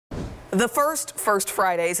The first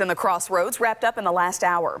Fridays in the Crossroads wrapped up in the last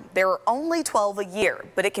hour. There are only 12 a year,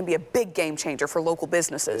 but it can be a big game changer for local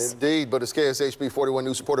businesses. Indeed, but as KSHB 41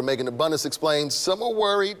 News reporter Megan Abundance explains, some are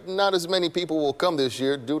worried not as many people will come this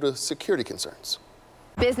year due to security concerns.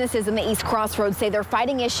 Businesses in the East Crossroads say they're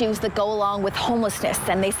fighting issues that go along with homelessness,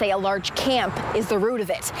 and they say a large camp is the root of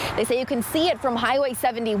it. They say you can see it from Highway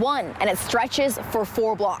 71, and it stretches for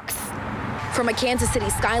 4 blocks. From a Kansas City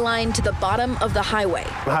skyline to the bottom of the highway.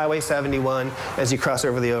 Highway 71, as you cross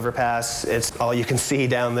over the overpass, it's all you can see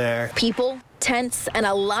down there. People, tents, and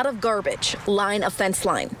a lot of garbage line a fence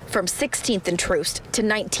line from 16th and Troost to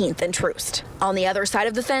 19th and Troost. On the other side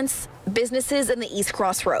of the fence, businesses in the East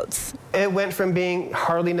Crossroads. It went from being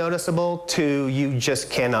hardly noticeable to you just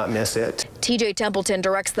cannot miss it. TJ Templeton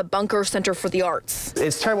directs the Bunker Center for the Arts.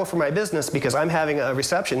 It's terrible for my business because I'm having a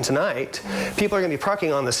reception tonight. People are going to be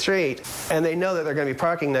parking on the street, and they know that they're going to be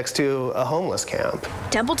parking next to a homeless camp.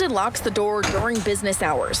 Templeton locks the door during business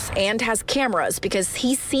hours and has cameras because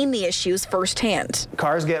he's seen the issues firsthand.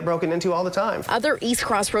 Cars get broken into all the time. Other East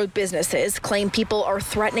Crossroad businesses claim people are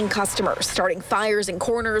threatening customers, starting fires in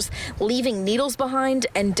corners, leaving needles behind,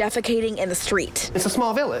 and defecating in the street. It's a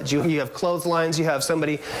small village. You have clotheslines, you have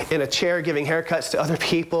somebody in a chair giving haircuts to other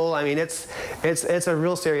people. I mean, it's a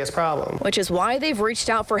real serious problem. Which is why they've reached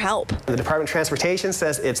out for help. The Department of Transportation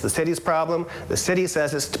says it's the city's problem. The city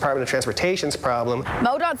says it's Department of Transportation's problem.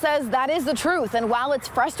 MoDOT says that is the truth, and while it's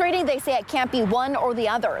frustrating, they say it can't be one or the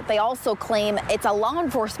other. They also claim it's a law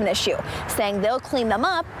enforcement issue, saying they'll clean them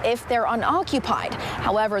up if they're unoccupied.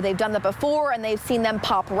 However, they've done that before, and they've seen them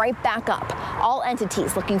pop right back up. All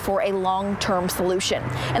entities looking for a long-term solution.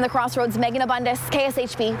 In the Crossroads, Megan Abundance,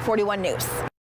 KSHB 41 News.